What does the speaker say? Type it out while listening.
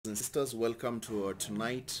And sisters, welcome to our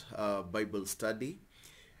tonight Bible study.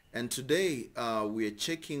 And today we are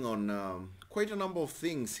checking on quite a number of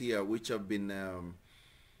things here which have been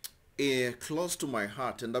close to my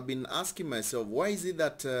heart, and I've been asking myself, why is it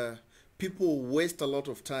that people waste a lot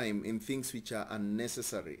of time in things which are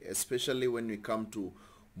unnecessary, especially when we come to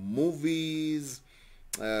movies,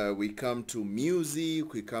 we come to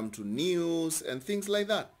music, we come to news and things like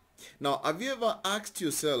that. Now, have you ever asked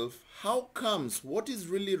yourself, how comes, what is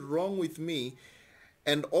really wrong with me,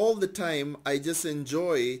 and all the time I just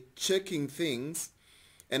enjoy checking things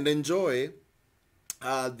and enjoy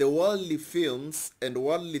the worldly films and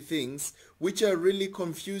worldly things which are really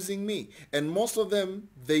confusing me, and most of them,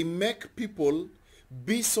 they make people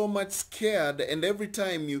be so much scared, and every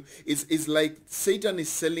time it's like Satan is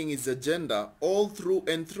selling his agenda all through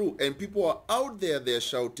and through, and people are out there, they're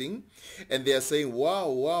shouting and they're saying wow,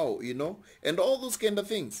 wow, and all those kind of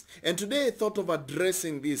things. And today I thought of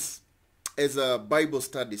addressing this as a Bible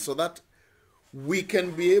study so that we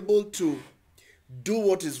can be able to do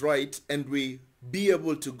what is right and we be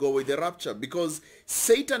able to go with the rapture, because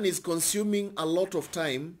Satan is consuming a lot of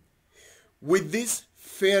time with these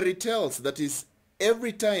fairy tales that is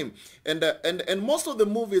every time, and most of the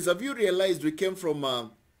movies, have you realized we came from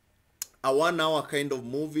a 1 hour kind of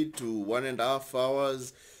movie to 1.5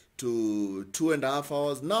 hours to 2.5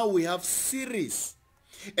 hours. Now we have series,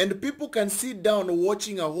 and people can sit down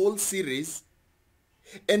watching a whole series,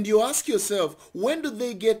 and you ask yourself, when do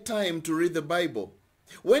they get time to read the Bible?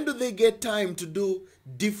 When do they get time to do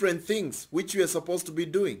different things which we are supposed to be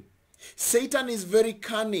doing? Satan is very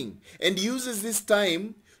cunning and uses this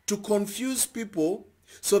time to confuse people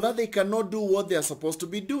so that they cannot do what they are supposed to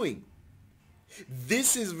be doing.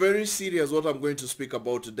 This is very serious, what I'm going to speak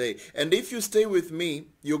about today. And if you stay with me,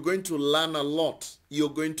 you're going to learn a lot. You're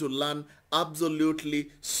going to learn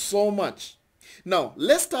absolutely so much. Now,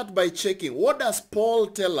 let's start by checking, what does Paul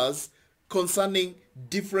tell us concerning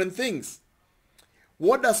different things?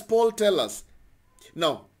 What does Paul tell us?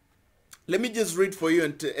 Now, let me just read for you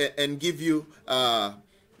and give you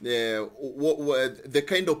the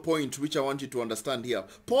kind of point which I want you to understand here.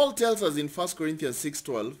 Paul tells us in 1 Corinthians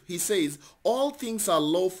 6:12, he says, all things are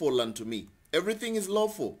lawful unto me. Everything is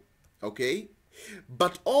lawful, okay?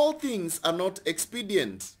 But all things are not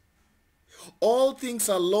expedient. All things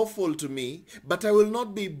are lawful to me, but I will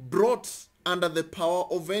not be brought under the power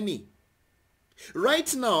of any.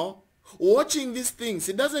 Right now, watching these things,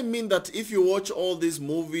 it doesn't mean that if you watch all these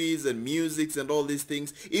movies and musics and all these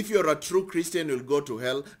things, if you're a true Christian, you'll go to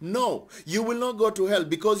hell. No, you will not go to hell,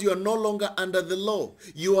 because you are no longer under the law.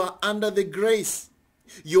 You are under the grace.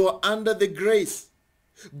 You are under the grace.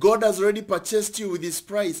 God has already purchased you with his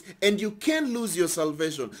price, and you can't lose your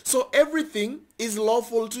salvation. So everything is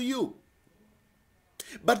lawful to you.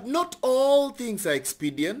 But not all things are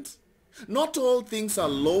expedient. Not all things are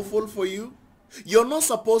lawful for you. You're not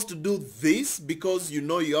supposed to do this because you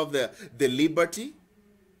know you have the liberty.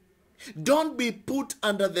 Don't be put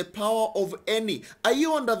under the power of any. Are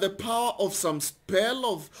you under the power of some spell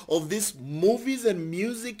of these movies and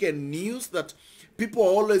music and news that people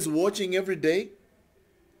are always watching every day?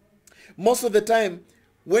 Most of the time,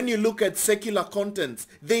 when you look at secular contents,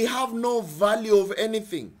 they have no value of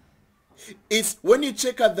anything. It's when you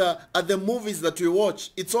check at the movies that we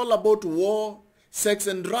watch, it's all about war, sex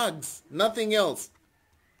and drugs, nothing else.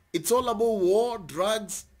 It's all about war,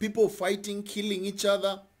 drugs, people fighting, killing each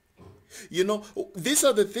other. These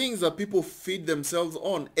are the things that people feed themselves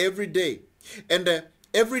on every day. And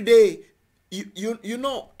every day,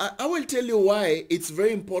 I will tell you why it's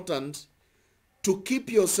very important to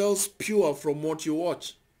keep yourselves pure from what you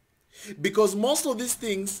watch. Because most of these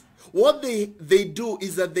things, what they do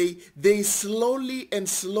is that they slowly and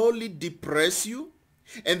slowly depress you.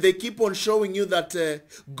 And they keep on showing you that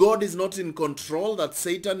God is not in control, that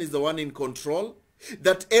Satan is the one in control,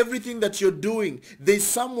 that everything that you're doing, there's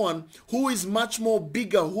someone who is much more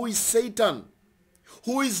bigger, who is Satan,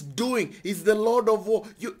 who is the Lord of war.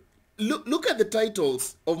 You look at the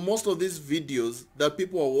titles of most of these videos that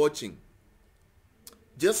people are watching.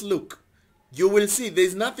 Just look. You will see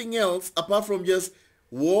there's nothing else apart from just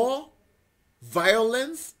war,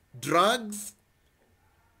 violence, drugs,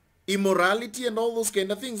 immorality and all those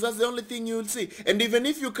kind of things. That's the only thing you will see. And even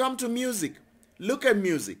if you come to music, look at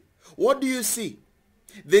music. What do you see?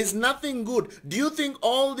 There's nothing good. Do you think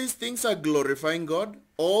all these things are glorifying God?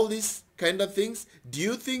 All these kind of things? Do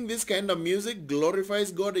you think this kind of music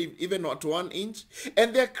glorifies God even at 1 inch?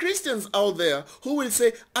 And there are Christians out there who will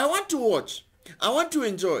say, I want to watch. I want to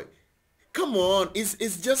enjoy. Come on,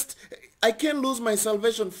 it's just, I can't lose my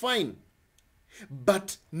salvation, fine.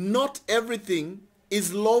 But not everything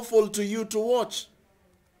is lawful to you to watch.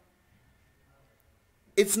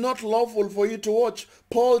 it's not lawful for you to watch.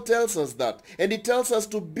 Paul tells us that. And he tells us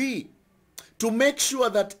to make sure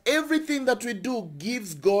that everything that we do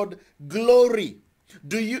gives God glory.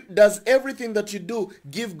 Does everything that you do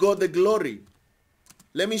give God the glory?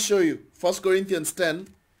 Let me show you. 1 Corinthians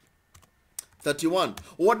 10:31.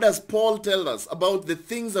 What does Paul tell us about the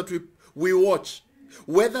things that we watch?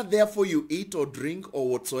 Whether therefore you eat or drink or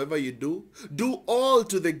whatsoever you do all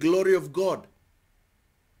to the glory of God.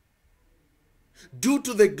 Do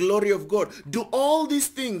to the glory of God. Do all these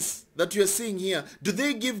things that you are seeing here, do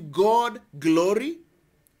they give God glory?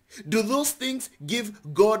 Do those things give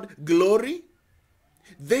God glory?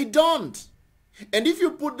 They don't. And if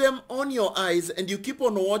you put them on your eyes and you keep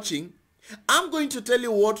on watching, I'm going to tell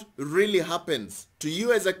you what really happens to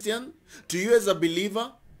you as a Christian, to you as a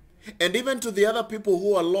believer, and even to the other people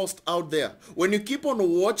who are lost out there. When you keep on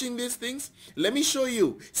watching these things, let me show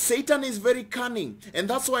you. Satan is very cunning, and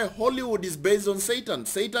that's why Hollywood is based on Satan.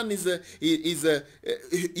 Satan he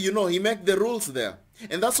makes the rules there.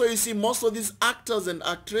 And that's why you see most of these actors and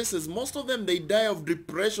actresses, most of them, they die of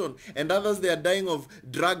depression, and others, they are dying of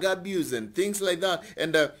drug abuse and things like that.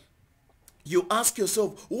 And you ask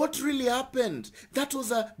yourself, what really happened? That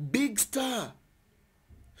was a big star.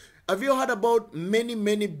 Have you heard about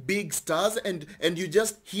many big stars, and you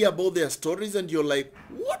just hear about their stories and you're like,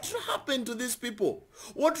 what happened to these people?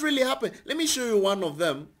 What really happened? Let me show you one of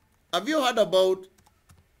them. Have you heard about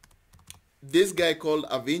this guy called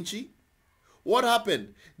Da Vinci? What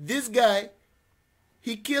happened? This guy,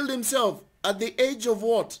 he killed himself at the age of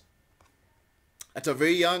what? At a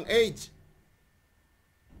very young age.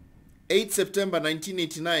 8 September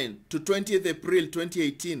 1989 to 20th April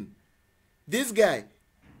 2018. This guy,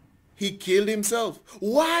 he killed himself.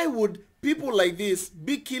 Why would people like this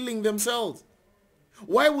be killing themselves?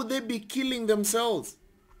 Why would they be killing themselves?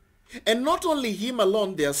 And not only him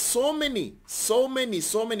alone, there are so many.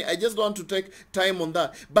 I just don't want to take time on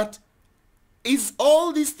that. But is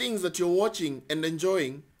all these things that you're watching and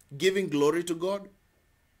enjoying giving glory to God?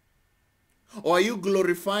 Or are you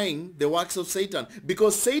glorifying the works of Satan?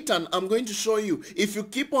 Because Satan, I'm going to show you, if you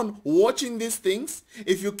keep on watching these things,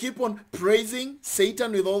 if you keep on praising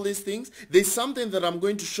Satan with all these things, there's something that I'm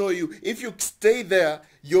going to show you. If you stay there,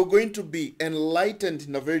 you're going to be enlightened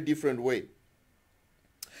in a very different way.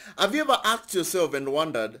 Have you ever asked yourself and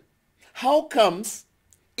wondered, how comes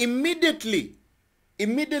immediately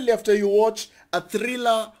after you watch a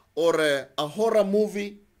thriller or a horror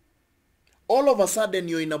movie, all of a sudden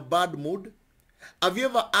you're in a bad mood? Have you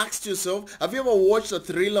ever asked yourself, have you ever watched a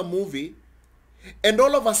thriller movie and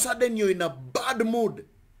all of a sudden you're in a bad mood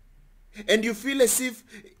and you feel as if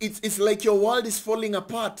it's like your world is falling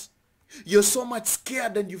apart? You're so much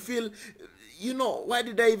scared and you feel, why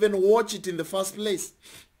did I even watch it in the first place?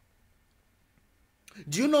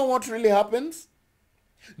 Do you know what really happens?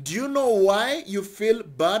 Do you know why you feel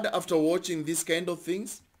bad after watching these kind of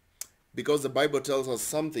things? Because the Bible tells us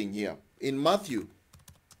something here. In Matthew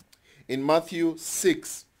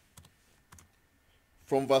 6,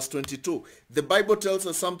 from verse 22, the Bible tells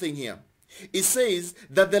us something here. It says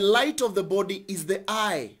that the light of the body is the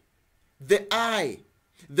eye. The eye.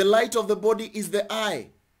 The light of the body is the eye.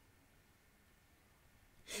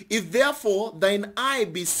 If therefore thine eye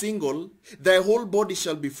be single, thy whole body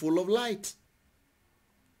shall be full of light.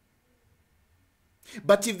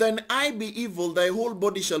 But if thine eye be evil, thy whole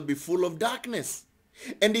body shall be full of darkness.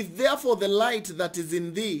 And if therefore the light that is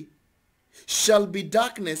in thee shall be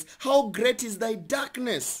darkness, how great is thy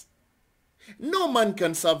darkness? No man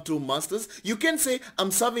can serve two masters. You can say,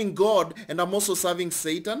 I'm serving God and I'm also serving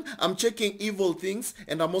Satan. I'm checking evil things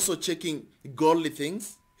and I'm also checking godly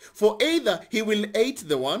things. For either he will hate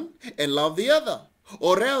the one and love the other,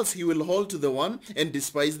 or else he will hold to the one and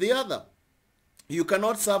despise the other. You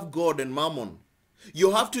cannot serve God and mammon.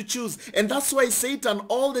 You have to choose. And that's why Satan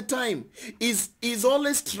all the time is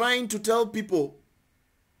always trying to tell people.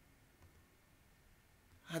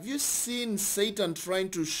 Have you seen Satan trying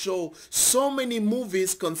to show so many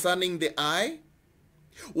movies concerning the eye?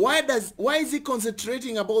 Why is he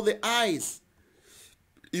concentrating about the eyes?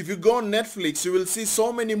 If you go on Netflix, you will see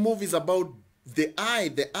so many movies about the eye,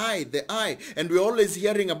 the eye, the eye. And we're always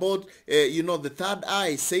hearing about, the third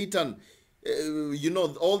eye, Satan.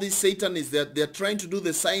 All these Satanists, they're trying to do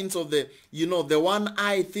the signs of the one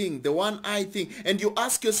eye thing, And you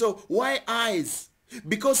ask yourself, why eyes?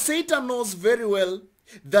 Because Satan knows very well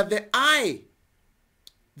that the eye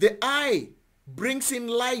brings in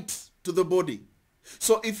light to the body.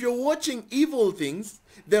 So if you're watching evil things,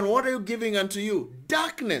 then what are you giving unto you?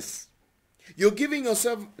 Darkness. You're giving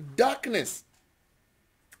yourself darkness.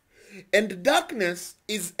 And darkness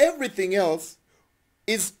is everything else,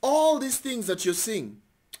 is all these things that you're seeing.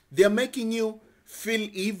 They are making you feel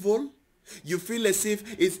evil. You feel as if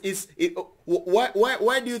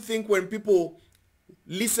why do you think when people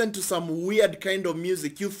listen to some weird kind of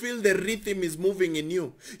music, you feel the rhythm is moving in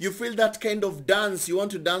you? You feel that kind of dance. You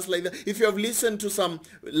want to dance like that. If you have listened to some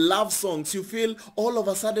love songs, you feel all of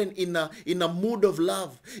a sudden in a mood of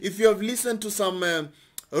love. If you have listened to some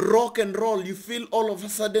rock and roll, you feel all of a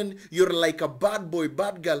sudden you're like a bad boy,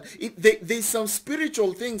 bad girl. There's some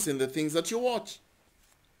spiritual things in the things that you watch.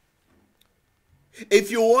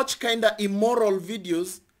 If you watch kind of immoral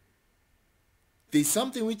videos, there's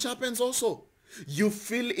something which happens also. You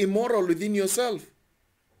feel immoral within yourself.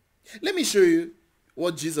 Let me show you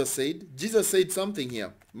what Jesus said. Jesus said something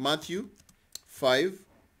here. Matthew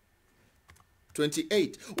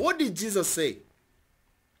 5:28. What did Jesus say?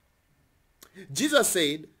 Jesus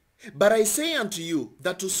said, "But I say unto you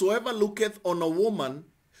that whosoever looketh on a woman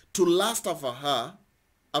to lust after her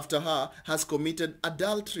has committed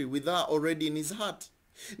adultery with her already in his heart."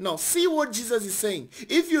 Now see what Jesus is saying.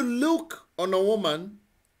 If you look on a woman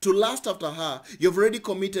to lust after her, you've already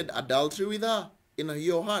committed adultery with her in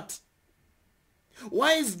your heart.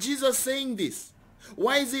 Why is Jesus saying this?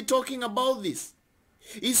 Why is he talking about this?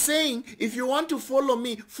 He's saying, if you want to follow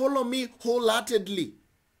me wholeheartedly.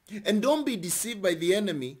 And don't be deceived by the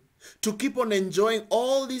enemy to keep on enjoying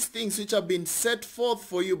all these things which have been set forth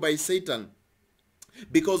for you by Satan.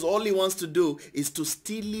 Because all he wants to do is to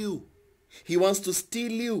steal you. He wants to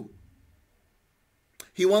steal you.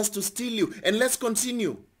 He wants to steal you. And let's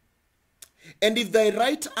continue. "And if thy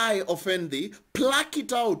right eye offend thee, pluck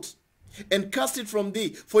it out and cast it from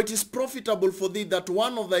thee. For it is profitable for thee that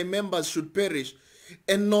one of thy members should perish,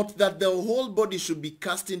 and not that the whole body should be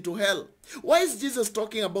cast into hell." Why is Jesus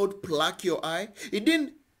talking about pluck your eye? He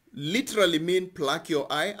didn't literally mean pluck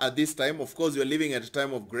your eye at this time. Of course, you're living at a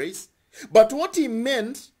time of grace. But what he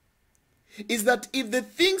meant is that if the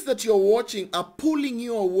things that you're watching are pulling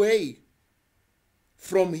you away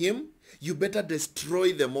from him, you better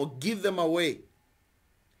destroy them or give them away.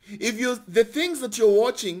 If the things that you're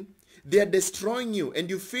watching, they are destroying you, and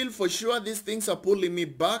you feel for sure these things are pulling me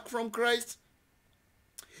back from Christ,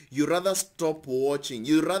 you rather stop watching.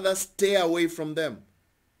 You rather stay away from them.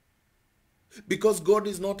 Because God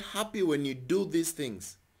is not happy when you do these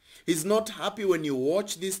things. He's not happy when you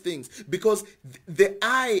watch these things, because the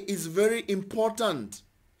eye is very important.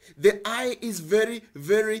 The eye is very,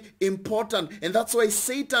 very important. And that's why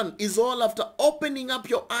Satan is all after opening up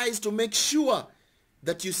your eyes to make sure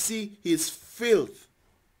that you see his filth.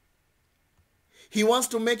 He wants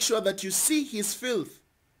to make sure that you see his filth.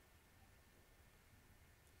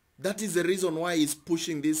 That is the reason why he's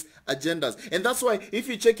pushing these agendas. And that's why if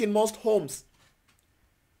you check in most homes,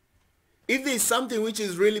 if there is something which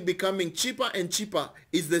is really becoming cheaper and cheaper,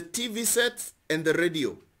 is the TV sets and the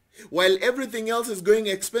radio. While everything else is going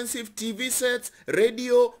expensive, TV sets,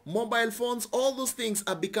 radio, mobile phones, all those things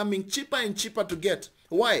are becoming cheaper and cheaper to get.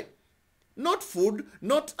 Why? Not food,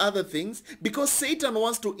 not other things, because Satan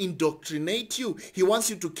wants to indoctrinate you. He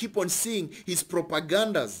wants you to keep on seeing his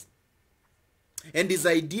propagandas and his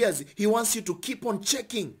ideas. He wants you to keep on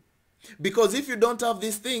checking. Because if you don't have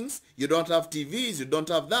these things, you don't have TVs, you don't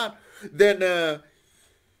have that, then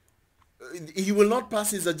he will not pass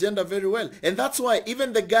his agenda very well. And that's why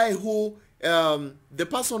even the guy who, the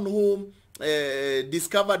person who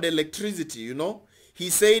discovered electricity, you know, he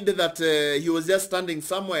said that he was just standing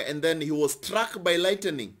somewhere and then he was struck by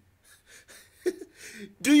lightning.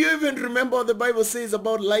 Do you even remember what the Bible says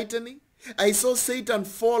about lightning? I saw Satan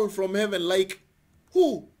fall from heaven like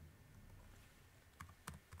who?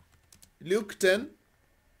 Luke 10,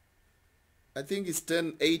 I think it's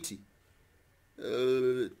 10:80.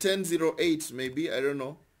 10:08 maybe, I don't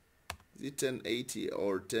know. Is it 10:80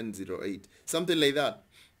 or 10:08? Something like that.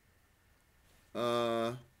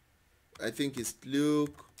 I think it's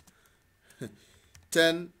Luke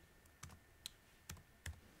 10.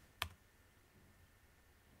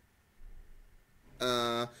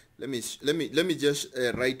 Let me just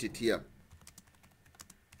write it here.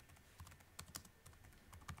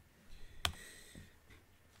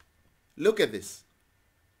 Look at this.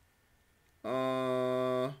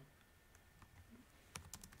 I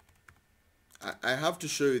have to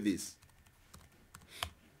show you this.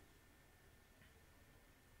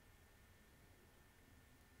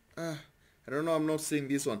 I don't know, I'm not seeing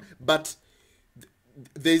this one. But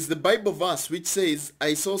there's the Bible verse which says,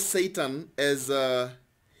 I saw Satan as I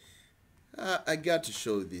got to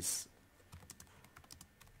show this.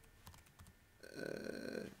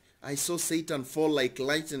 I saw Satan fall like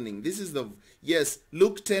lightning. This is the, yes,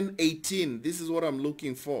 Luke 10:18. This is what I'm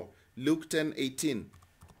looking for. Luke 10:18.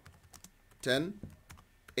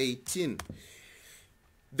 10:18.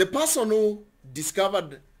 The person who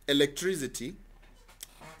discovered electricity,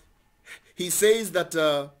 he says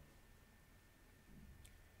that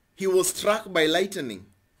he was struck by lightning.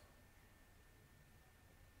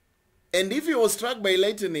 And if he was struck by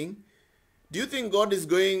lightning, do you think God is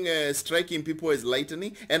going striking people as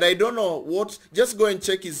lightning? And I don't know what, just go and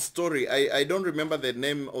check his story. I don't remember the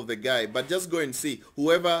name of the guy, but just go and see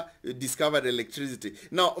whoever discovered electricity.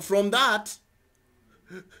 Now, from that,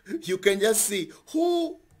 you can just see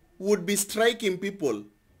who would be striking people.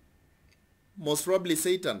 Most probably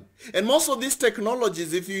Satan. And most of these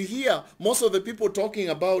technologies, if you hear most of the people talking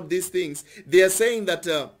about these things, they are saying that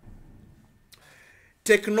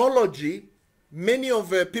technology, many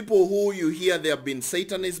of people who you hear they have been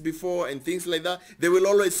Satanists before and things like that, they will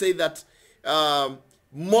always say that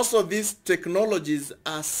most of these technologies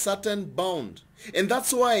are Satan bound. And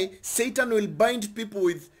that's why Satan will bind people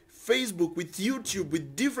with Facebook, with YouTube,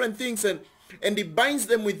 with different things, and he binds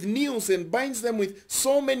them with news and binds them with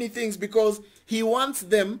so many things because he wants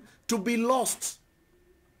them to be lost.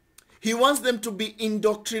 He wants them to be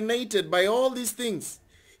indoctrinated by all these things.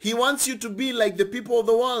 He wants you to be like the people of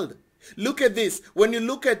the world. Look at this. When you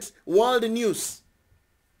look at world news,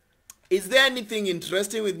 is there anything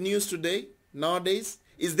interesting with news today, nowadays?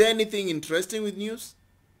 Is there anything interesting with news?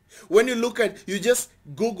 When you look at, you just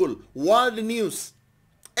Google world news.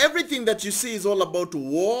 Everything that you see is all about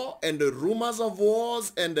war and the rumors of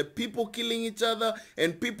wars and the people killing each other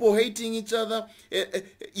and people hating each other.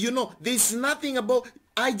 You know, there's nothing about...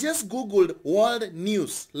 I just Googled world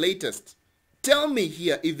news latest. Tell me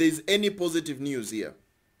here if there's any positive news here.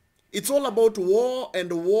 It's all about war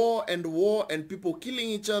and war and war and people killing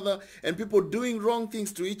each other and people doing wrong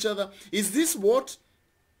things to each other. Is this what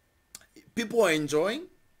people are enjoying?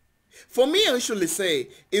 For me, I usually say,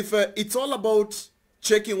 if it's all about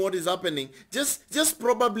checking what is happening, just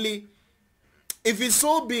probably, if it's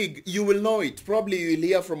so big, you will know it. Probably you will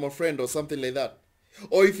hear from a friend or something like that.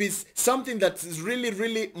 Or if it's something that is really,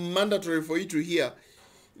 really mandatory for you to hear,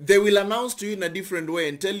 they will announce to you in a different way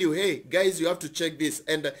and tell you, hey, guys, you have to check this.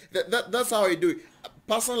 And that's how I do it.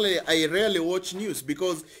 Personally, I rarely watch news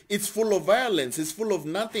because it's full of violence. It's full of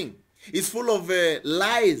nothing. It's full of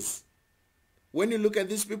lies. When you look at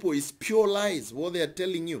these people, it's pure lies, what they are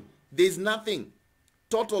telling you. There's nothing.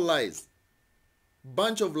 Total lies.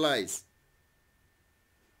 Bunch of lies.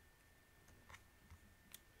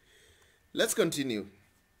 Let's continue.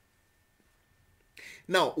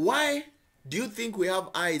 Now, why do you think we have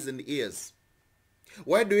eyes and ears?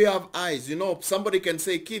 Why do we have eyes? You know, somebody can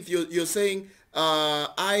say, Keith, you're saying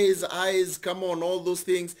eyes, come on, all those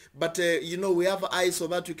things. But, you know, we have eyes so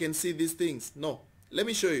that we can see these things. No. Let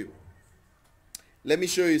me show you. Let me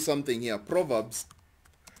show you something here. Proverbs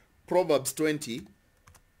 20:12.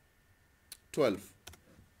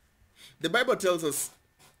 The Bible tells us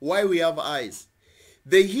why we have eyes.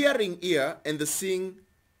 The hearing ear and the seeing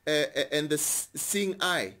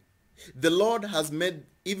eye. The Lord has made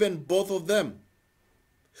even both of them.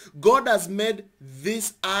 God has made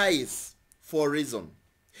these eyes for a reason.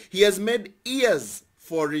 He has made ears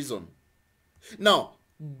for a reason. Now,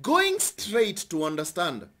 going straight to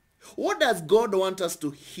understand, what does God want us to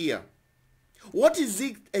hear? What is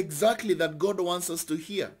it exactly that God wants us to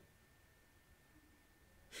hear?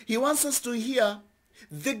 He wants us to hear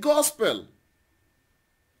the gospel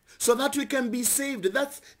so that we can be saved.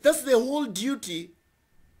 That's the whole duty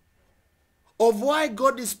of why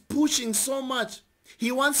God is pushing so much.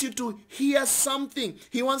 He wants you to hear something.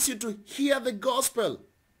 He wants you to hear the gospel.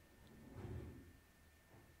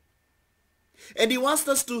 And he wants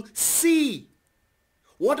us to see.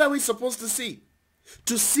 What are we supposed to see?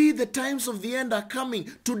 To see the times of the end are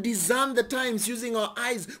coming. To discern the times using our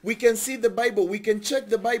eyes. We can see the Bible. We can check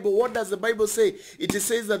the Bible. What does the Bible say? It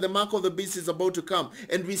says that the mark of the beast is about to come.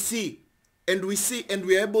 And we see. And we see. And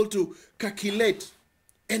we are able to calculate.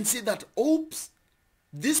 And see that, oops,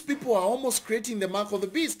 these people are almost creating the mark of the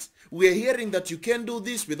beast. We are hearing that you can do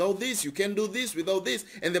this without this. You can do this without this.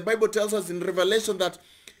 And the Bible tells us in Revelation that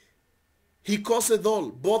he causeth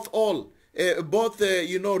all,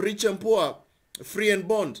 you know, rich and poor, free and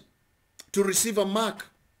bond, to receive a mark,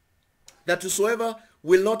 that whosoever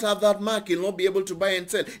will not have that mark, he'll not be able to buy and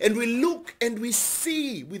sell. And we look and we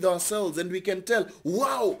see with ourselves and we can tell,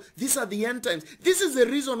 wow, these are the end times. This is the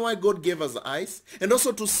reason why God gave us eyes, and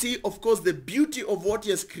also to see, of course, the beauty of what he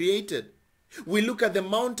has created. We look at the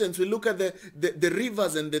mountains, we look at the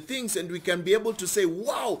rivers and the things, and we can be able to say,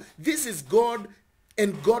 wow, this is God,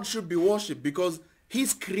 and God should be worshipped because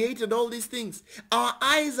he's created all these things. Our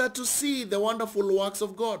eyes are to see the wonderful works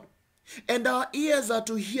of God. And our ears are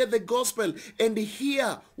to hear the gospel and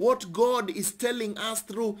hear what God is telling us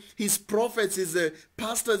through his prophets, his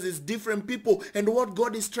pastors, his different people, and what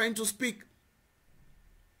God is trying to speak.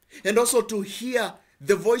 And also to hear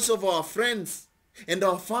the voice of our friends and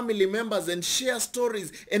our family members and share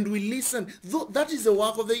stories, and we listen. That is the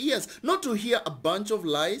work of the ears. Not to hear a bunch of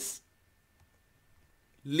lies,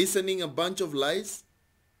 listening a bunch of lies.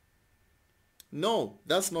 No,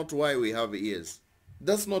 that's not why we have ears.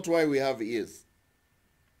 That's not why we have ears.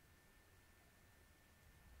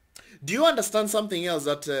 Do you understand something else?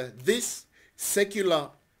 That this secular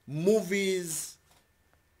movies,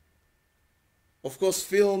 of course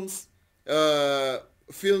films,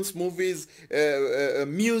 movies,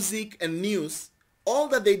 music and news, all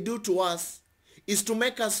that they do to us is to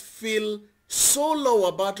make us feel so low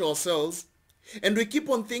about ourselves. And we keep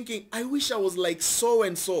on thinking, I wish I was like so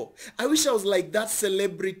and so. I wish I was like that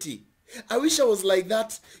celebrity. I wish I was like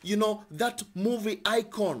that, you know, that movie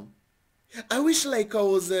icon. I wish like I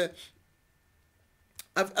was,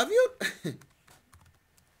 have you,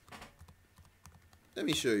 let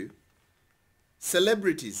me show you.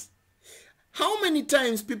 Celebrities. How many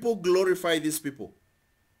times people glorify these people?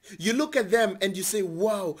 You look at them and you say,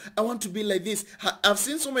 wow, I want to be like this. I've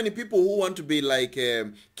seen so many people who want to be like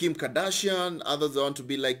Kim Kardashian. Others want to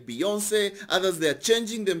be like Beyonce. Others, they're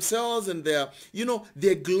changing themselves and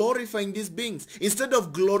they're glorifying these beings. Instead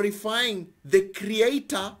of glorifying the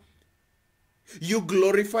creator, you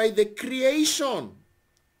glorify the creation.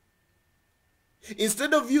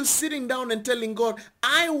 Instead of you sitting down and telling God,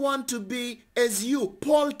 I want to be as you.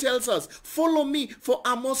 Paul tells us, follow me, for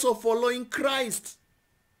I'm also following Christ.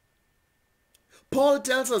 Paul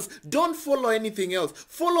tells us, don't follow anything else.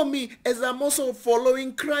 Follow me as I'm also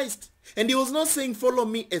following Christ. And he was not saying follow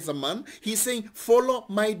me as a man. He's saying follow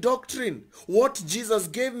my doctrine. What Jesus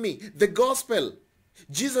gave me, the gospel.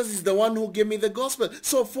 Jesus is the one who gave me the gospel.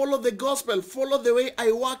 So follow the gospel. Follow the way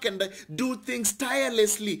I work and do things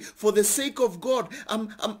tirelessly for the sake of God.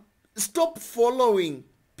 Stop following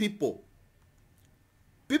people.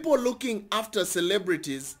 People looking after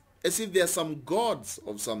celebrities as if they are some gods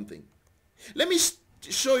of something. Let me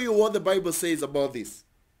show you what the Bible says about this.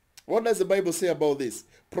 What does the Bible say about this?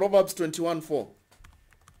 Proverbs 21:4.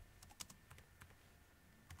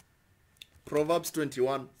 Proverbs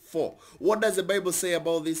 21:4. What does the Bible say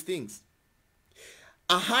about these things?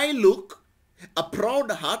 A high look, a proud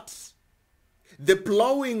heart, the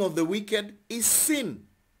plowing of the wicked is sin.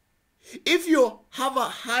 If you have a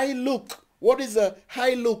high look, what is a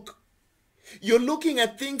high look? You're looking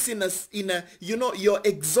at things you're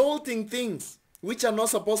exalting things which are not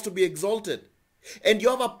supposed to be exalted. And you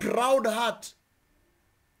have a proud heart.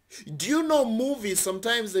 Do you know movies,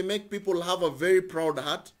 sometimes they make people have a very proud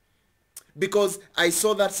heart? Because I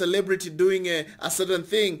saw that celebrity doing a certain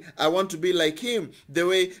thing, I want to be like him. The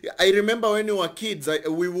way, I remember when we were kids,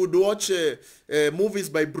 we would watch movies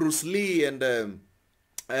by Bruce Lee and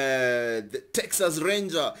the Texas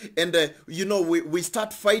Ranger, and we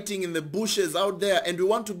start fighting in the bushes out there, and we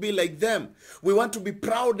want to be like them. We want to be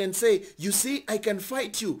proud and say, you see, I can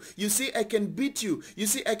fight you. You see, I can beat you. You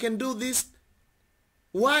see, I can do this.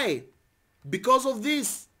 Why? Because of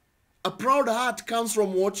this. A proud heart comes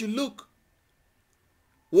from what you look.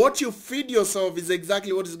 What you feed yourself is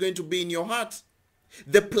exactly what is going to be in your heart.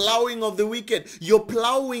 The plowing of the wicked, you're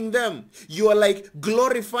plowing them. You are like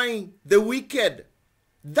glorifying the wicked.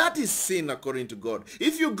 That is sin according to God.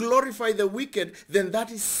 If you glorify the wicked, then that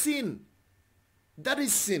is sin. That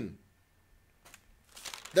is sin.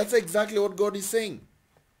 That's exactly what God is saying.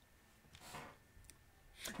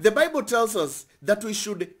 The Bible tells us that we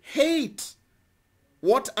should hate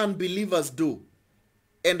what unbelievers do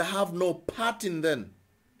and have no part in them.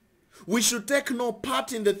 We should take no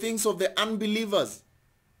part in the things of the unbelievers.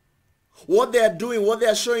 What they are doing, what they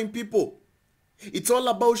are showing people. It's all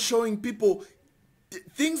about showing people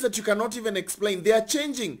things that you cannot even explain. They are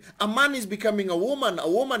changing. A man is becoming a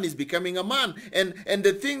woman is becoming a man. And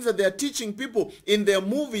the things that they are teaching people in their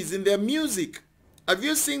movies, in their music. Have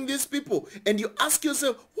you seen these people? And you ask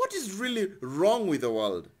yourself, what is really wrong with the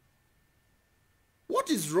world? What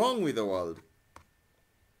is wrong with the world?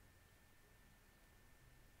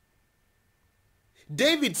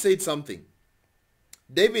 David said something.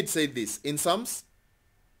 David said this in Psalms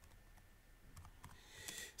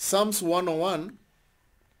 101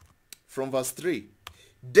 from verse 3.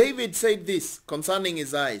 David said this concerning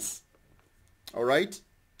his eyes. All right?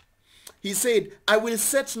 He said, I will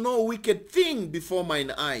set no wicked thing before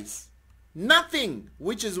mine eyes. Nothing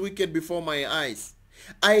which is wicked before my eyes.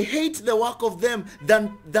 I hate the work of them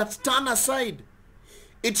that turn aside.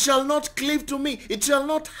 It shall not cleave to me. It shall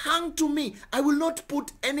not hang to me. I will not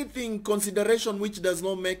put anything in consideration which does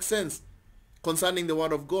not make sense concerning the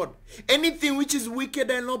word of God. Anything which is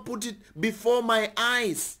wicked, I will not put it before my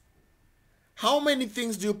eyes. How many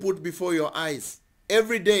things do you put before your eyes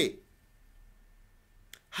every day?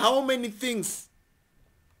 How many things?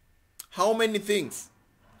 How many things?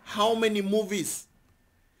 How many movies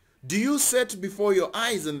do you set before your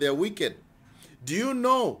eyes and they're wicked? Do you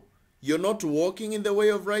know you're not walking in the way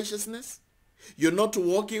of righteousness? You're not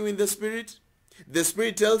walking in the Spirit? The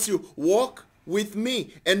Spirit tells you, walk with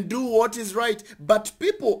me and do what is right. But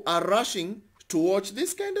people are rushing to watch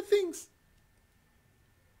these kind of things.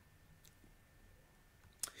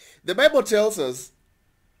 The Bible tells us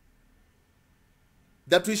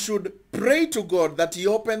that we should pray to God that He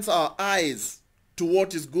opens our eyes to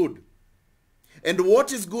what is good. And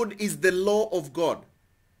what is good is the law of God.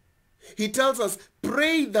 He tells us,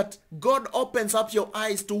 pray that God opens up your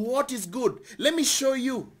eyes to what is good. Let me show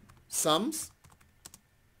you Psalms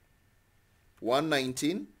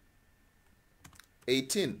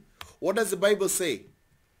 119:18. What does the Bible say?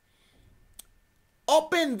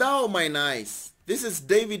 Open thou mine eyes. This is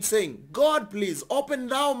David saying, God, please open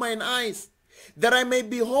thou mine eyes, that I may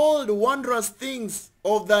behold wondrous things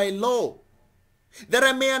of thy law, that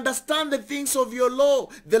I may understand the things of your law.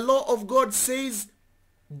 The law of God says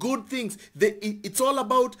good things. It's all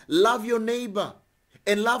about love your neighbor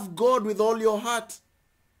and love God with all your heart.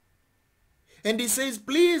 And he says,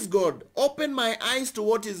 please God, open my eyes to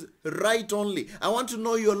what is right only. I want to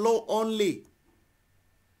know your law only.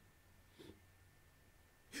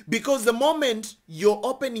 Because the moment you're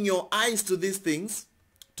opening your eyes to these things,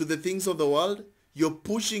 to the things of the world, you're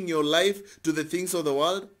pushing your life to the things of the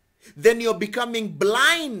world, then you're becoming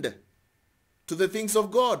blind to the things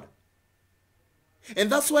of God.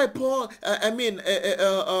 And that's why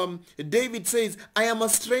David says, I am a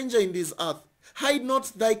stranger in this earth. Hide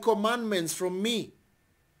not thy commandments from me.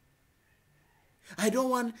 I don't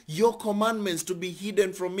want your commandments to be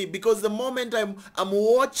hidden from me, because the moment I'm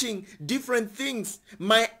watching different things,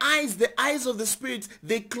 my eyes, the eyes of the Spirit,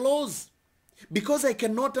 they close because I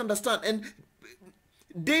cannot understand. And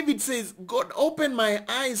David says, God, open my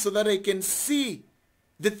eyes so that I can see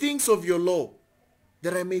the things of your law,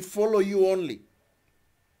 that I may follow you only.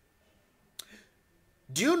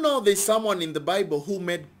 Do you know there's someone in the Bible who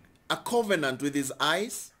made a covenant with his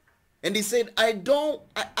eyes? And he said,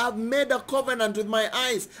 I've made a covenant with my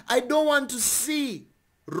eyes. I don't want to see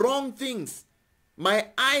wrong things. My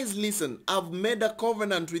eyes, listen, I've made a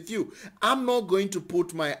covenant with you. I'm not going to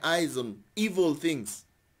put my eyes on evil things.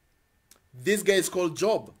 This guy is called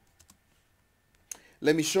Job.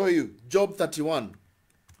 Let me show you. Job 31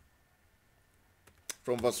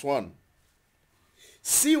 from verse 1.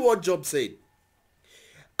 See what Job said.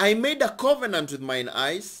 I made a covenant with mine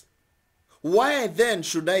eyes. Why then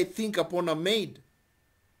should I think upon a maid?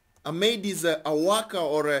 A maid is a worker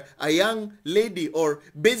or a young lady, or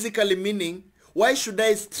basically meaning, why should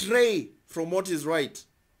I stray from what is right?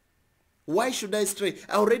 Why should I stray?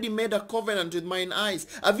 I already made a covenant with mine eyes.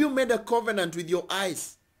 Have you made a covenant with your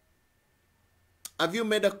eyes? Have you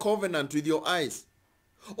made a covenant with your eyes?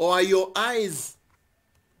 Or are your eyes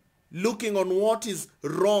looking on what is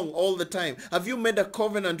wrong all the time? Have you made a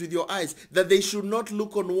covenant with your eyes that they should not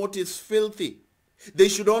look on what is filthy? They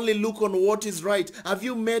should only look on what is right. Have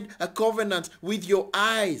you made a covenant with your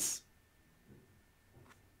eyes?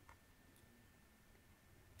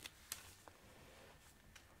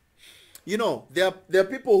 You know, there are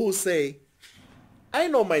people who say, I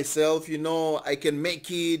know myself, you know, I can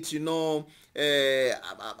make it, you know,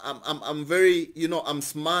 I'm very, you know, I'm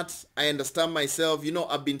smart. I understand myself. You know,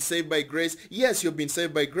 I've been saved by grace. Yes, you've been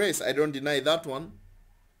saved by grace. I don't deny that one.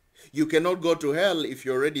 You cannot go to hell if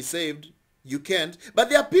you're already saved. You can't. But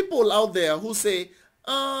there are people out there who say,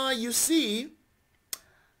 you see,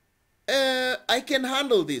 I can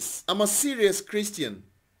handle this. I'm a serious Christian.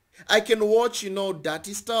 I can watch, you know,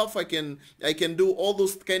 dirty stuff. I can do all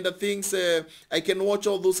those kind of things. I can watch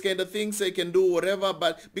all those kind of things. I can do whatever.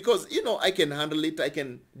 But because, you know, I can handle it. I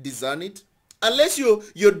can discern it. Unless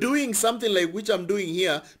you're doing something like which I'm doing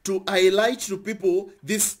here to highlight to people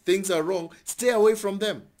these things are wrong, stay away from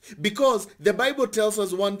them. Because the Bible tells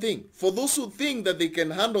us one thing. For those who think that they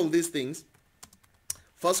can handle these things,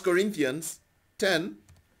 1 Corinthians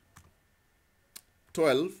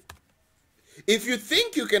 10:12. If you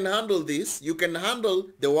think you can handle this, you can handle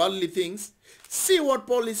the worldly things, see what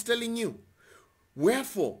Paul is telling you.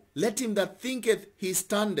 Wherefore, let him that thinketh he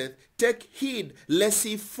standeth take heed lest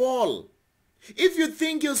he fall. If you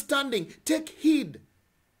think you're standing, take heed,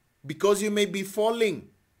 because you may be falling.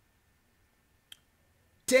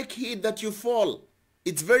 Take heed that you fall.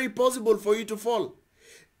 It's very possible for you to fall.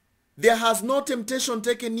 There has no temptation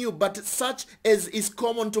taken you, but such as is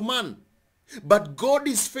common to man. But God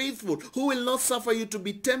is faithful, who will not suffer you to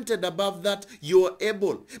be tempted above that you are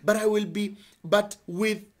able. But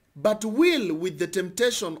will with the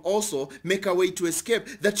temptation also make a way to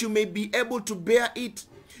escape, that you may be able to bear it.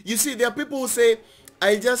 You see, there are people who say,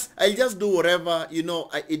 I'll just do whatever,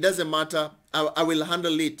 it doesn't matter. I will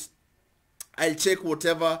handle it. I'll check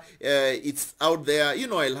whatever it's out there,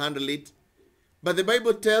 I'll handle it. But the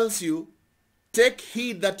Bible tells you, take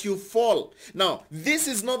heed that you fall. Now, this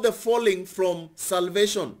is not the falling from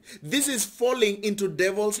salvation. This is falling into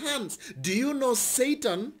devil's hands. Do you know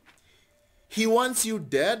Satan? He wants you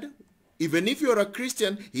dead. Even if you're a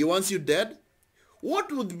Christian, he wants you dead.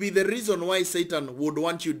 What would be the reason why Satan would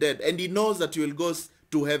want you dead? And he knows that you will go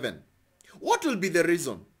to heaven. What will be the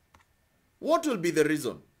reason? What will be the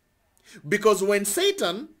reason? Because when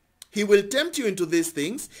Satan, he will tempt you into these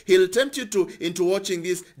things. He'll tempt you into watching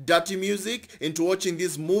this dirty music, into watching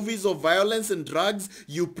these movies of violence and drugs.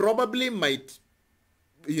 You probably might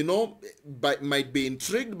be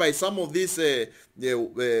intrigued by some of these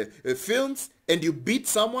films, and you beat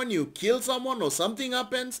someone, you kill someone, or something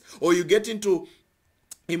happens, or you get into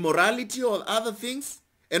immorality or other things.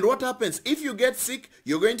 And what happens? If you get sick,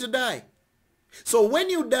 you're going to die. So when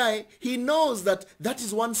you die, he knows that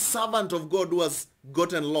is one servant of God who has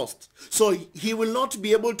gotten lost. So he will not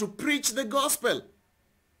be able to preach the gospel.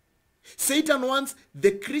 Satan wants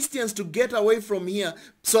the Christians to get away from here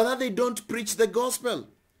so that they don't preach the gospel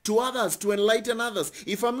to others, to enlighten others.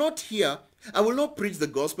 If I'm not here, I will not preach the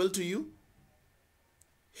gospel to you.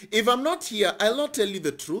 If I'm not here, I'll not tell you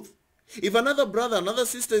the truth. If another brother, another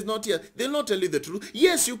sister is not here, they'll not tell you the truth.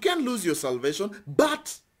 Yes, you can lose your salvation,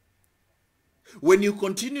 but when you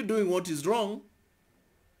continue doing what is wrong,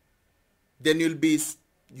 then you'll be,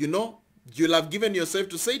 you'll have given yourself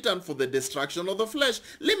to Satan for the destruction of the flesh.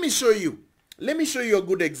 Let me show you a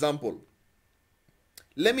good example.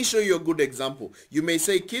 Let me show you a good example. You may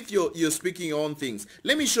say, Keith, you're speaking your own things.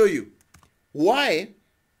 Let me show you why,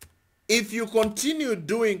 if you continue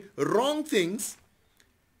doing wrong things,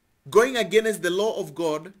 going against the law of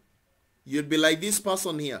God, you'd be like this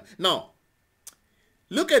person here. Now,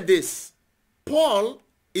 look at this. Paul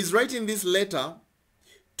is writing this letter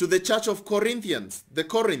to the church of Corinthians, the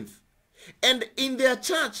Corinth. And in their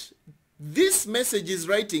church, this message is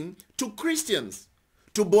writing to Christians,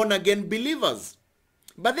 to born-again believers.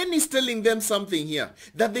 But then he's telling them something here,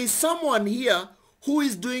 that there is someone here who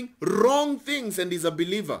is doing wrong things and is a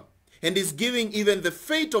believer, and is giving even the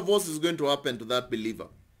fate of what is going to happen to that believer.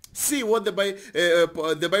 See what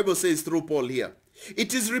the Bible says through Paul here.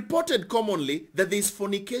 It is reported commonly that there is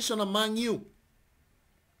fornication among you.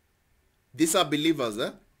 These are believers,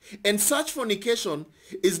 and such fornication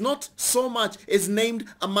is not so much as named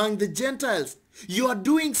among the Gentiles. You are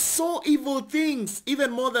doing so evil things,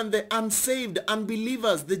 even more than the unsaved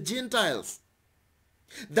unbelievers, the Gentiles,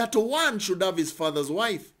 that one should have his father's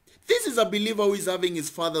wife. This is a believer who is having his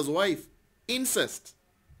father's wife. Incest.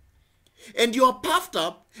 And you are puffed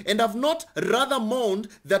up and have not rather mourned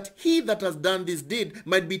that he that has done this deed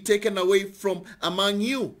might be taken away from among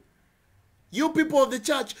you. You people of the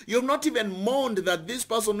church, you have not even mourned that this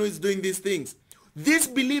person who is doing these things, this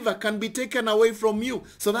believer can be taken away from you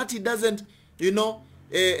so that he doesn't,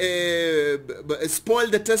 spoil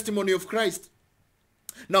the testimony of Christ.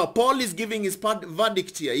 Now, Paul is giving his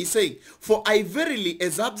verdict here. He's saying, for I verily,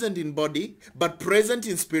 as absent in body, but present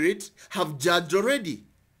in spirit, have judged already,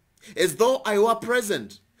 as though I were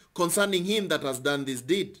present, concerning him that has done this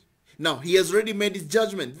deed. Now, he has already made his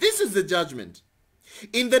judgment. This is the judgment.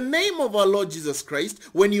 In the name of our Lord Jesus Christ,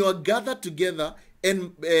 when you are gathered together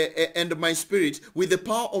and my spirit with the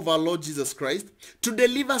power of our Lord Jesus Christ, to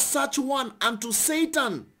deliver such one unto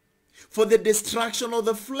Satan for the destruction of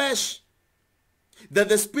the flesh, that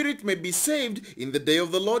the spirit may be saved in the day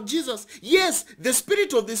of the Lord Jesus. Yes, the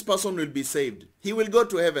spirit of this person will be saved. He will go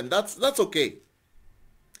to heaven. That's okay.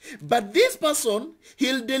 But this person,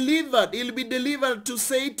 he'll be delivered to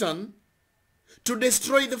Satan to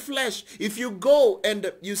destroy the flesh. If you go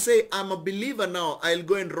and you say, I'm a believer now, I'll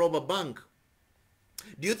go and rob a bank.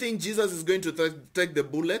 Do you think Jesus is going to take the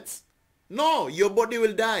bullets? No, your body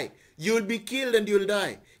will die. You will be killed and you will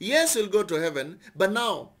die. Yes, you'll go to heaven, but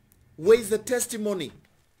now, where is the testimony?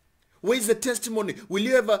 Where is the testimony? Will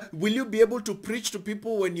you be able to preach to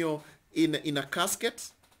people when you're in a casket?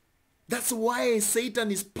 That's why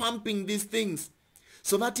Satan is pumping these things,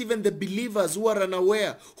 so that even the believers who are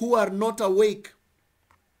unaware, who are not awake,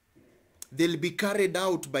 they'll be carried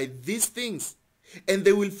out by these things, and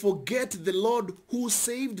they will forget the Lord who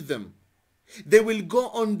saved them. They will go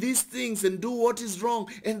on these things and do what is wrong,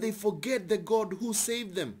 and they forget the God who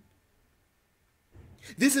saved them.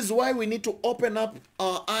 This is why we need to open up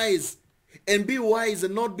our eyes and be wise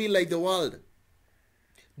and not be like the world.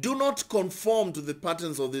 Do not conform to the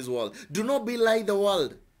patterns of this world. Do not be like the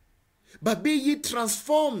world, but be ye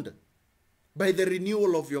transformed by the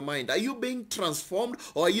renewal of your mind. Are you being transformed,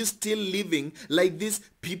 or are you still living like these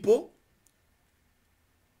people?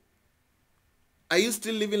 Are you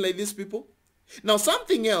still living like these people? Now,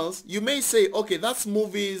 something else, you may say, okay, that's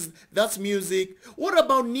movies, that's music. What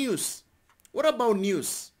about news? What about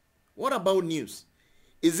news? What about news?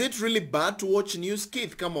 Is it really bad to watch news?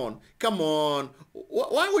 Keith, come on. Come on.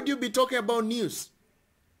 Why would you be talking about news?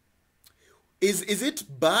 Is it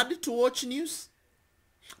bad to watch news?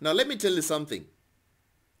 Now, let me tell you something.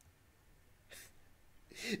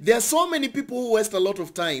 There are so many people who waste a lot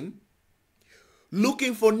of time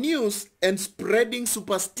looking for news and spreading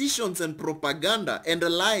superstitions and propaganda and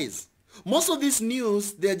lies. Most of this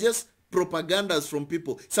news, they're just propagandas from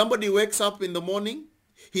people. Somebody wakes up in the morning,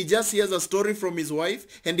 he just hears a story from his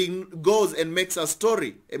wife, and he goes and makes a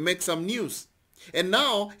story and makes some news. And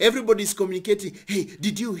now everybody's communicating, hey,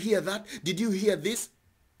 did you hear that? Did you hear this?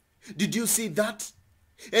 Did you see that?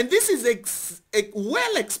 And this is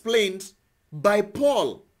well explained by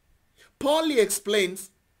Paul. Paul, he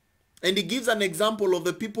explains, and he gives an example of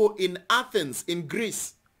the people in Athens, in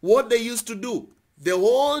Greece, what they used to do the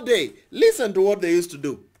whole day. Listen to what they used to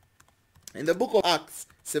do. In the book of Acts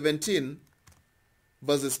 17,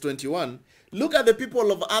 verses 21, look at the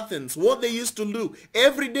people of Athens, what they used to do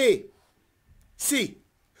every day. See,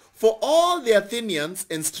 for all the Athenians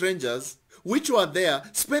and strangers which were there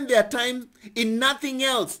spent their time in nothing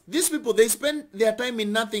else. These people, they spend their time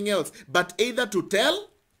in nothing else, but either to tell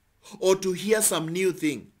or to hear some new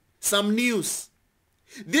thing. Some news.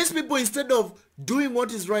 These people, instead of doing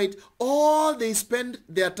what is right, all they spend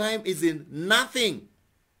their time is in nothing.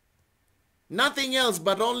 Nothing else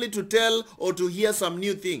but only to tell or to hear some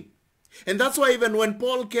new thing. And that's why even when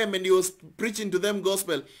Paul came and he was preaching to them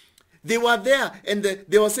gospel, they were there and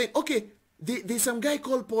they were saying, okay, there's some guy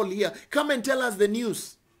called Paul here. Come and tell us the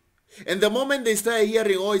news. And the moment they started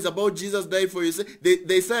hearing, oh, it's about Jesus died for you,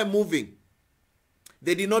 they started moving.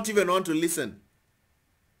 They did not even want to listen.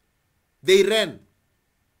 They ran.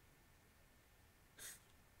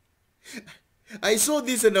 I saw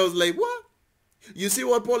this and I was like, what? You see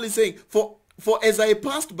what Paul is saying? For as I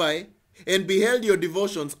passed by and beheld your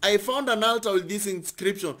devotions, I found an altar with this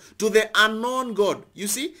inscription, to the unknown God. You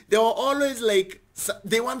see, they were always like,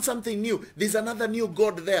 they want something new. There's another new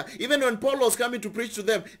God there. Even when Paul was coming to preach to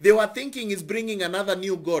them, they were thinking he's bringing another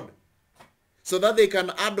new God so that they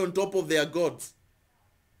can add on top of their gods.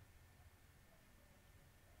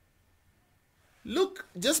 Look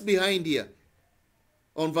just behind here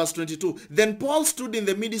on verse 22. Then Paul stood in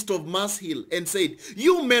the midst of Mars Hill and said,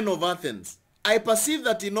 you men of Athens, I perceive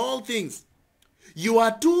that in all things you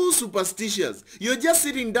are too superstitious. You're just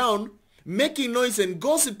sitting down, making noise and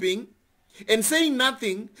gossiping and saying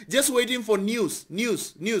nothing, just waiting for news.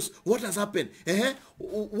 What has happened?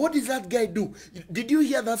 What did that guy do? Did you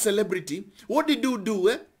hear that celebrity? What did you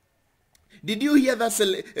do? Did you hear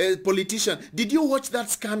that politician? Did you watch that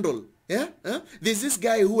scandal? There's this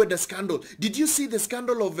guy who had a scandal. Did you see the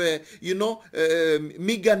scandal of,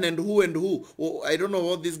 Megan and who? Oh, I don't know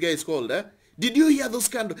what this guy is called. Did you hear those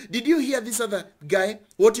scandals? Did you hear this other guy,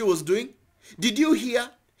 what he was doing? Did you hear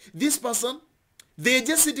this person? They're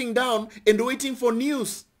just sitting down and waiting for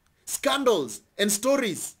news, scandals, and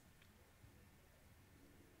stories.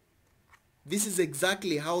 This is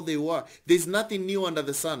exactly how they were. There's nothing new under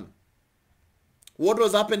the sun. What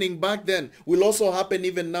was happening back then will also happen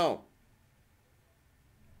even now.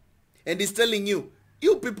 And he's telling you,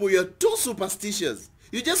 you people, you're too superstitious.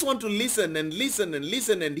 You just want to listen and listen and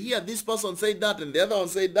listen and hear this person say that and the other one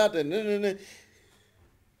say that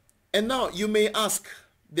and now you may ask,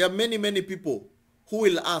 there are many people who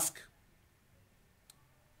will ask,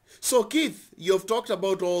 so Keith, you have talked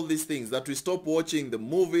about all these things, that we stop watching the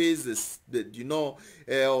movies,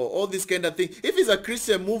 all this kind of thing. If it's a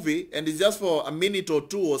Christian movie and it's just for a minute or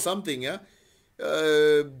two or something,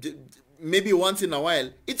 maybe once in a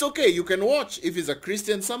while, it's okay, you can watch if it's a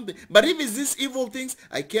Christian something. But if it's these evil things,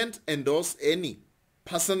 I can't endorse any.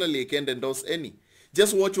 Personally, I can't endorse any.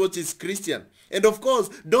 Just watch what is Christian. And of course,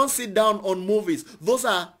 don't sit down on movies. Those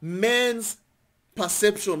are men's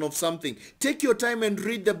perception of something. Take your time and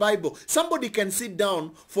read the Bible. Somebody can sit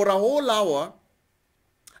down for a whole hour,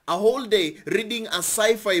 a whole day, reading a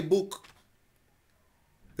sci-fi book.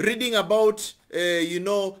 Reading about,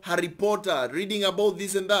 Harry Potter, reading about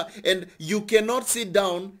this and that. And you cannot sit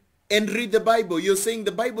down and read the Bible. You're saying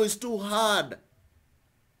the Bible is too hard.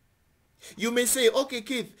 You may say, okay,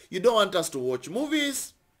 Keith, you don't want us to watch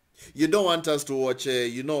movies. You don't want us to watch,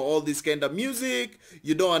 all this kind of music.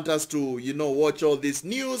 You don't want us to, watch all this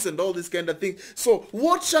news and all this kind of thing. So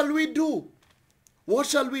what shall we do? What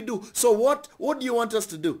shall we do? So what do you want us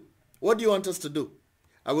to do? What do you want us to do?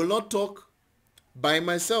 I will not talk by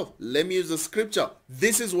myself. Let me use the scripture.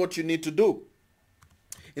 This is what you need to do.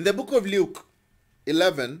 In the book of Luke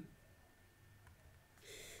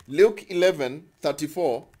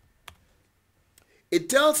 11:34, it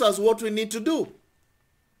tells us what we need to do.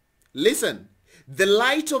 Listen, the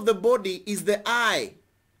light of the body is the eye.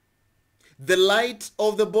 The light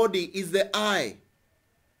of the body is the eye.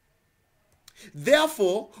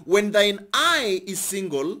 Therefore, when thine eye is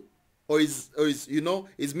single, is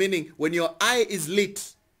meaning when your eye is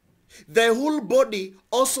lit, the whole body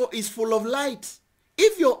also is full of light.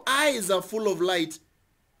 If your eyes are full of light,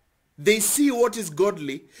 they see what is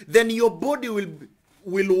godly, then your body will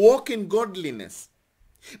walk in godliness.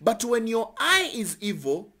 But when your eye is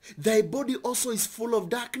evil, thy body also is full of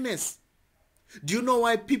darkness. Do you know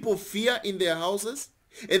why people fear in their houses?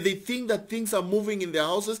 And they think that things are moving in their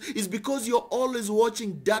houses? It's because you're always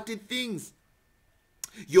watching dirty things.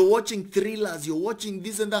 You're watching thrillers, you're watching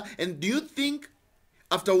this and that. And do you think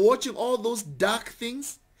after watching all those dark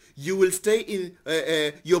things, you will stay in,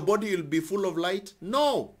 your body will be full of light?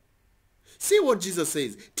 No. See what Jesus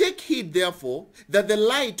says. Take heed therefore that the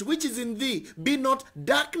light which is in thee be not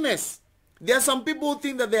darkness. There are some people who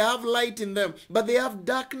think that they have light in them, but they have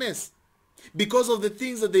darkness because of the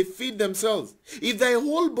things that they feed themselves. If thy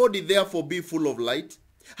whole body therefore be full of light,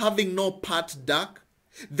 having no part dark,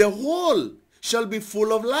 the whole shall be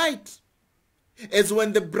full of light. As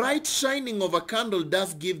when the bright shining of a candle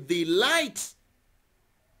does give thee light.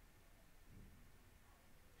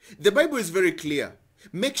 The Bible is very clear.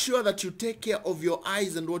 Make sure that you take care of your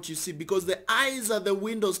eyes and what you see, because the eyes are the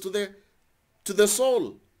windows to the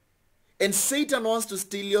soul. And Satan wants to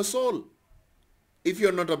steal your soul. If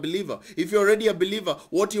you're not a believer, if you're already a believer,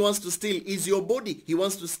 what he wants to steal is your body. He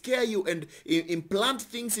wants to scare you and implant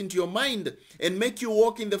things into your mind and make you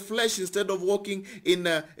walk in the flesh instead of walking in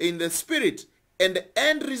the spirit. And the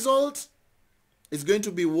end result is going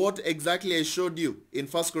to be what exactly I showed you in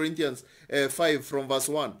 1 Corinthians 5 from verse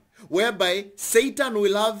 1. Whereby Satan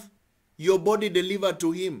will have your body delivered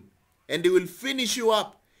to him, and he will finish you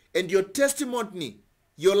up, and your testimony,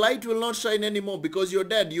 your light will not shine anymore because you're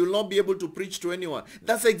dead. You will not be able to preach to anyone.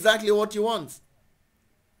 That's exactly what he wants.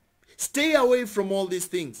 Stay away from all these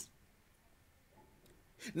things.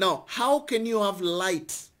 Now, how can you have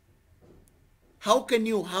light? How can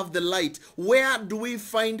you have the light? Where do we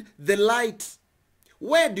find the light?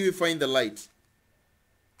 Where do you find the light?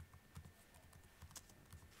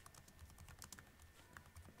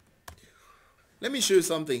 Let me show you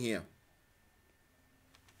something here.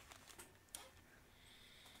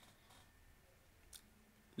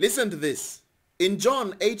 Listen to this. In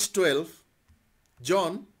John 8:12,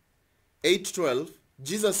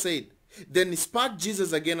 Jesus said, Then spake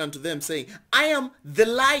Jesus again unto them, saying, I am the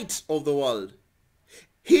light of the world.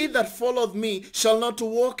 He that followeth me shall not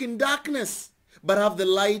walk in darkness, but have the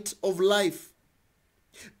light of life.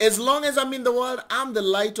 As long as I'm in the world, I'm the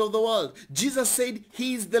light of the world. Jesus said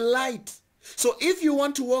he is the light. So if you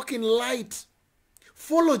want to walk in light,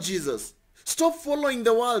 follow Jesus. Stop following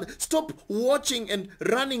the world. Stop watching and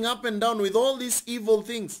running up and down with all these evil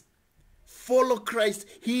things. Follow Christ.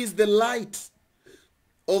 He is the light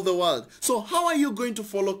of the world. So how are you going to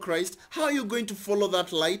follow Christ? How are you going to follow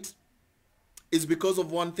that light? It's because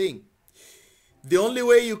of one thing. The only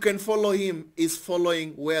way you can follow him is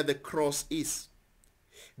following where the cross is.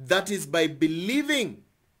 That is by believing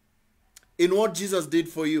in what Jesus did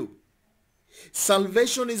for you.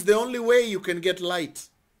 Salvation is the only way you can get light.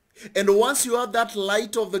 And once you have that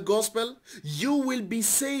light of the gospel, you will be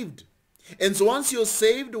saved. And so once you're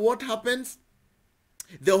saved, what happens?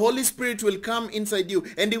 The Holy Spirit will come inside you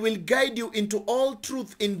and he will guide you into all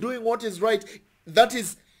truth in doing what is right. That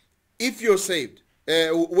is, if you're saved,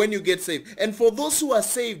 when you get saved. And for those who are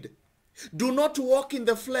saved, do not walk in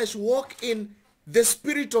the flesh, walk in the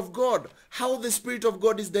Spirit of God. How the Spirit of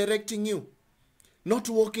God is directing you. Not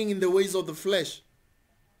walking in the ways of the flesh.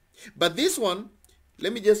 But this one,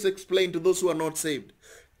 let me just explain to those who are not saved.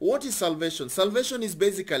 What is salvation? Salvation is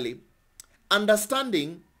basically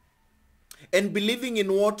understanding and believing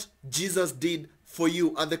in what Jesus did for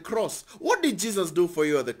you at the cross. What did Jesus do for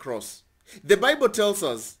you at the cross? The Bible tells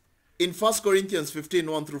us in 1 Corinthians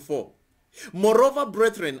 15, 1 through 4. Moreover,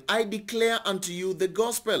 brethren, I declare unto you the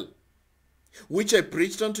gospel, which I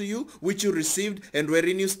preached unto you, which you received, and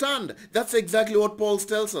wherein you stand. That's exactly what Paul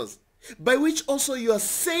tells us. By which also you are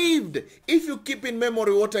saved, if you keep in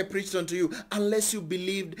memory what I preached unto you, unless you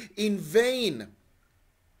believed in vain.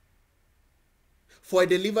 For I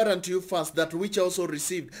delivered unto you first that which I also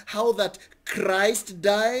received, how that Christ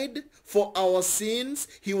died for our sins,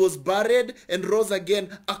 he was buried and rose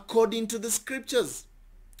again according to the scriptures.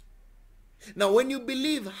 Now when you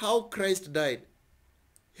believe how Christ died,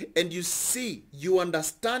 and you see, you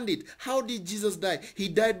understand it. How did Jesus die? He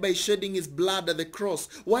died by shedding his blood at the cross.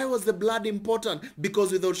 Why was the blood important?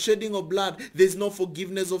 Because without shedding of blood, there is no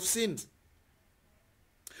forgiveness of sins.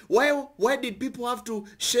 Why did people have to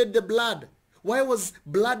shed the blood? Why was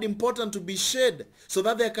blood important to be shed? So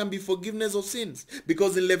that there can be forgiveness of sins.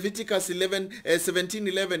 Because in Leviticus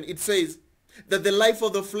 17:11 it says that the life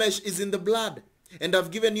of the flesh is in the blood. And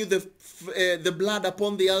I've given you the blood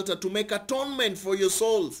upon the altar to make atonement for your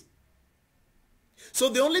souls. So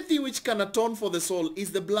the only thing which can atone for the soul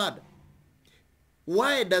is the blood.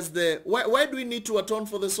 Why do we need to atone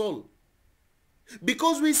for the soul?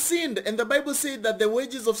 Because we sinned, and the Bible said that the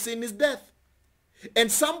wages of sin is death.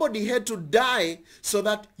 And somebody had to die so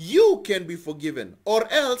that you can be forgiven,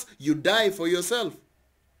 or else you die for yourself.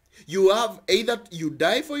 You have either you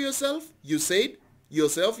die for yourself, you said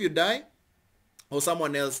yourself you die, or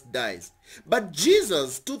someone else dies. But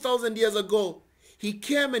Jesus, 2,000 years ago, he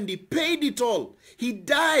came and he paid it all. He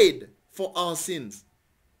died for our sins.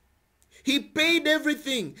 He paid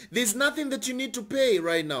everything. There's nothing that you need to pay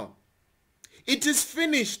right now. It is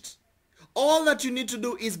finished. All that you need to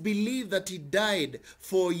do is believe that he died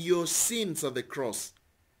for your sins at the cross.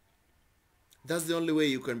 That's the only way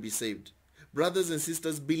you can be saved. Brothers and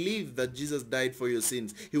sisters, believe that Jesus died for your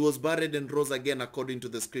sins. He was buried and rose again according to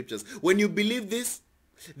the scriptures. When you believe this,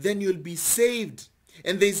 then you'll be saved.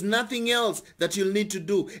 And there's nothing else that you'll need to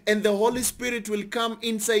do. And the Holy Spirit will come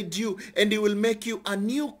inside you and he will make you a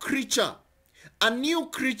new creature. A new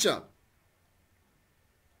creature.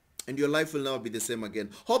 And your life will never be the same again.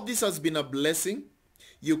 Hope this has been a blessing.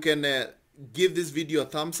 You can give this video a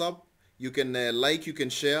thumbs up. You can like, you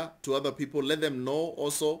can share to other people. Let them know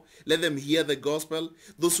also. Let them hear the gospel.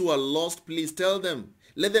 Those who are lost, please tell them.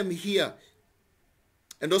 Let them hear.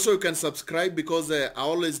 And also you can subscribe, because I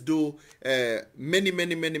always do many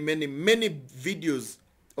videos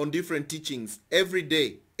on different teachings every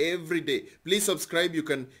day. Please subscribe. You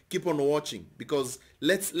can keep on watching, because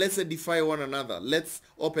let's edify one another. Let's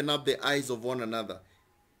open up the eyes of one another.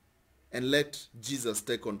 And let Jesus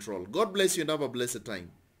take control. God bless you and have a blessed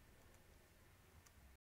time.